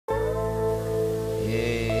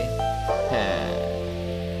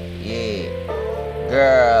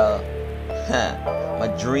girl, my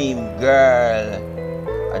dream girl.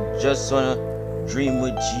 I just wanna dream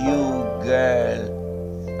with you, girl.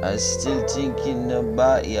 I'm still thinking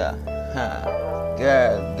about ya,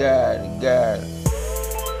 girl,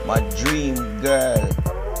 my dream girl.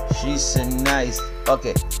 She's so nice.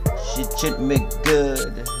 Okay, she treat me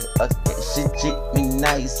good. Okay, she treat me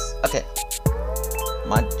nice. Okay,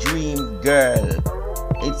 my dream girl.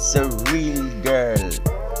 It's a real girl.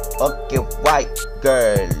 Okay, white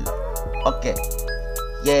girl. Okay,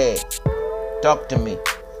 yeah. Talk to me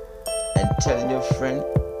and tell your friend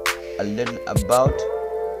a little about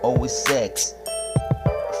our sex.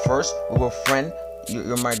 First, we were friends.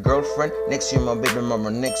 You're my girlfriend. Next, you're my baby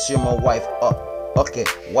mama. Next, you're my wife. Okay,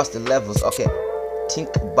 what's the levels? Okay,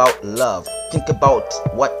 think about love. Think about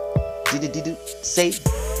what did you say?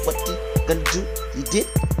 What did you gonna do? You did?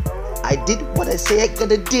 I did what I say I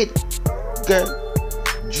gonna did. Girl,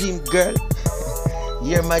 dream girl.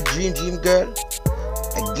 You're my dream girl.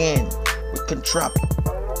 Again, we can trap.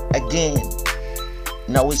 Again.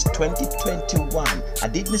 Now it's 2021. I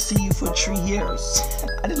didn't see you for 3 years.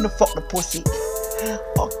 I didn't fuck the pussy.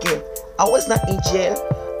 Okay, I was not in jail.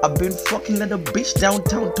 I've been fucking little bitch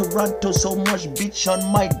downtown Toronto. So much bitch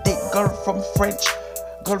on my dick. Girl from French,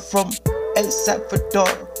 girl from El Salvador,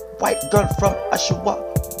 white girl from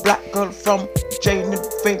Oshawa, black girl from Jane and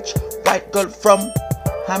Finch, white girl from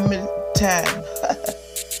Hamilton.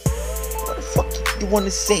 What the fuck you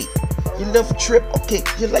wanna say? You love trip, okay,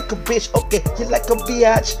 you like a bitch, okay, you like a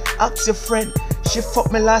biatch. Ask your friend, she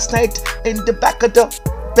fucked me last night in the back of the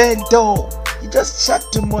bando. You just chat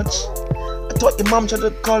too much. I thought your mom tried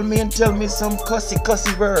to call me and tell me some cussy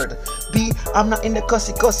word. B, I'm not in the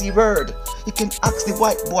cussy word. You can ask the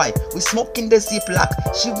white boy, we smoking the Ziploc.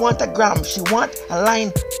 She want a gram, she want a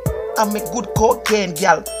line. I'm a good cocaine,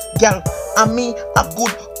 gal, I'm me a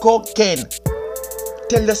good cocaine.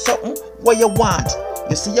 Tell you something, what you want?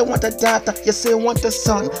 You say you want a daughter, you say you want a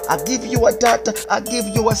son. I give you a daughter, I give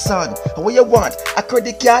you a son. What you want? A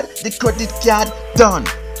credit card? The credit card done.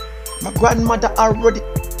 My grandmother already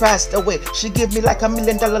passed away. She gave me like $1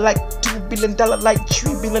 million, like $2 billion, like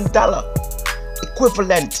 $3 billion.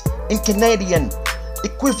 Equivalent in Canadian,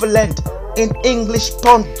 equivalent in English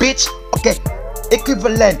pound, bitch. Okay,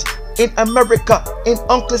 equivalent in America, in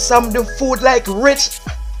Uncle Sam the food like rich.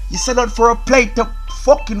 You sell out for a plate of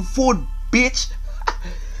fucking food, bitch.